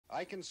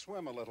I can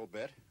swim a little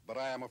bit, but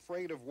I am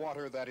afraid of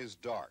water that is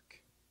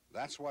dark.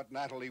 That's what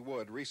Natalie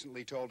Wood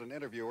recently told an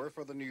interviewer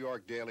for the New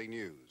York Daily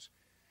News.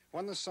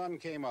 When the sun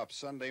came up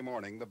Sunday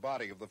morning, the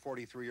body of the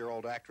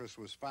 43-year-old actress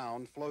was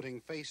found floating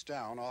face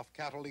down off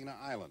Catalina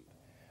Island.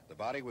 The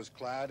body was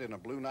clad in a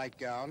blue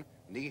nightgown,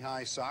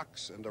 knee-high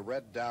socks, and a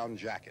red down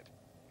jacket.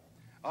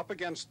 Up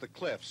against the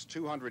cliffs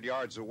 200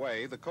 yards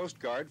away, the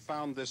Coast Guard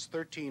found this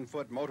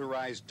 13-foot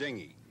motorized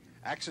dinghy.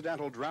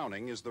 Accidental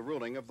drowning is the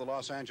ruling of the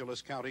Los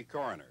Angeles County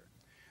Coroner.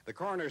 The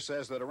coroner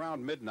says that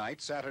around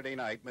midnight Saturday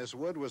night, Miss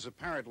Wood was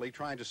apparently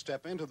trying to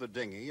step into the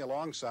dinghy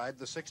alongside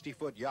the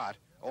 60-foot yacht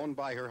owned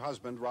by her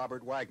husband,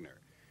 Robert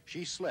Wagner.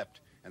 She slipped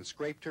and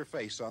scraped her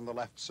face on the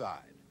left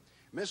side.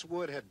 Miss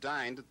Wood had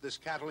dined at this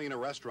Catalina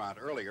restaurant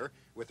earlier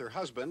with her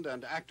husband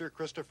and actor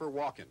Christopher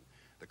Walken.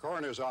 The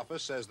coroner's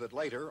office says that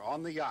later,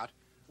 on the yacht,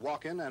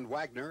 Walken and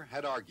Wagner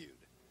had argued.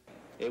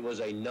 It was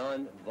a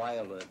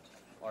non-violent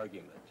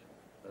argument.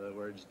 In other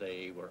words,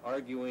 they were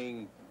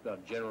arguing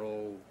about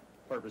general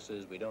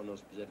purposes. We don't know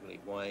specifically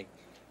why.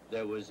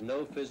 There was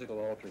no physical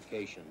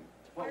altercation.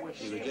 What was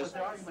was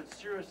the argument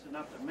serious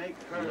enough to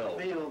make her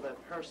feel that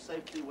her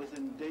safety was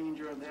in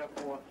danger and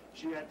therefore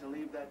she had to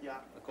leave that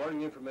yacht? According to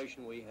the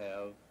information we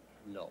have,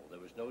 no.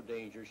 There was no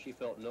danger. She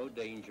felt no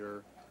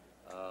danger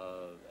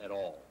at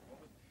all.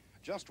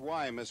 Just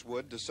why Miss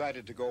Wood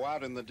decided to go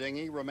out in the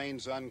dinghy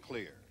remains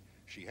unclear.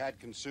 She had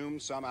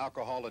consumed some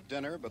alcohol at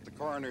dinner, but the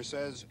coroner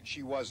says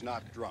she was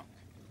not drunk.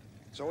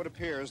 So it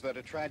appears that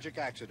a tragic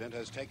accident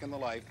has taken the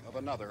life of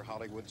another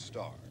Hollywood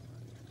star.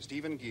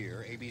 Stephen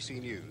Geer,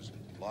 ABC News,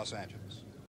 Los Angeles.